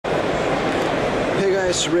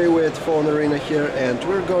guys, Ray with PhoneArena here, and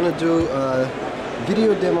we're gonna do a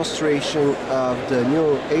video demonstration of the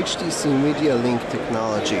new HTC Media Link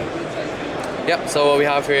technology. Yep, so what we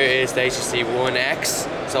have here is the HTC One X.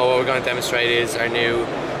 So what we're going to demonstrate is our new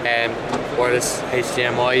wireless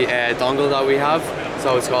HDMI dongle that we have.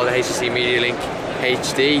 So it's called the HTC Media Link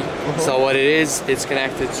HD. So what it is, it's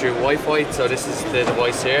connected through Wi-Fi. So this is the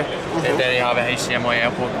device here, and then you have a HDMI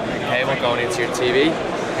output cable going into your TV.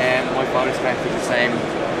 And my phone is connected to the same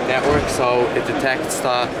network, so it detects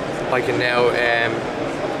that I can now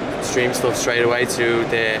stream stuff straight away to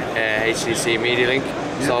the HTC Media Link.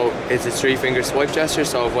 Yeah. So it's a 3-finger swipe gesture,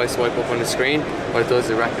 so if I swipe up on the screen, what it does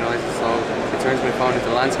is it recognises, so it turns my phone into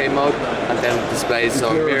landscape mode and then it displays,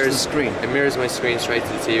 so it mirrors my screen straight to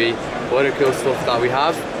the TV. Other cool stuff that we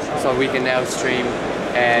have, so we can now stream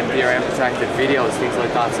DRM protected videos, things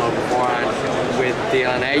like that. So beforehand with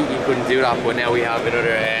DLNA you couldn't do that, but now we have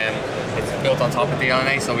another, it's built on top of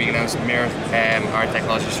DLNA, so we can now mirror our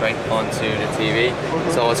technology straight onto the TV.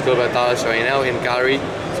 So what's cool about that, I'll show you now in gallery.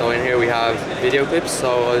 So in here we have video clips, so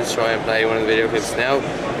I'll just try and play one of the video clips now.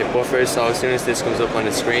 It buffers, so as soon as this comes up on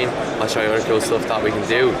the screen, I'll show you other cool stuff that we can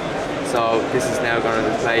do. So this is now going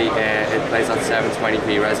to play, it plays at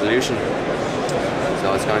 720p resolution.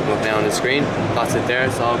 So it's going to come up now on the screen. That's it there,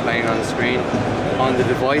 so I'm playing on the screen. On the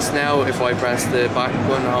device now, if I press the back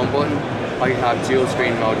button, home button, I can have dual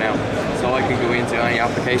screen mode now. So I can go into any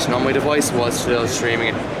application on my device while still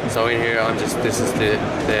streaming it. So in here, this is the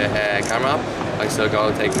camera app. I still go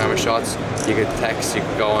and take camera shots. You could text, you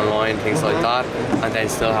could go online, things like that, and then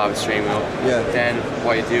still have it streaming up. Yeah. Then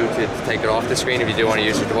what you do to take it off the screen, if you do want to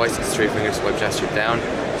use your device, it's 3-finger swipe gesture down.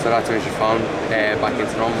 So that turns your phone back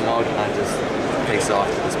into normal mode and just takes it off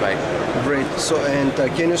the display. Great. So, and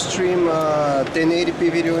can you stream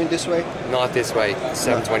 1080p video in this way? Not this way.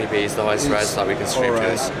 720p is the highest res that we can stream to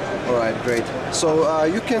this. Alright, great. So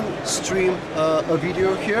you can stream a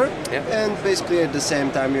video here, and basically at the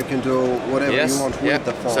same time you can do whatever you want with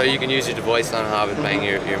the phone. So you can use your device and have it playing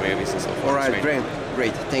your movies and stuff. Alright,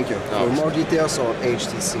 great. Thank you. For more details on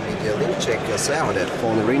HTC Media Link, check us out at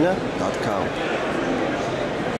PhoneArena.com.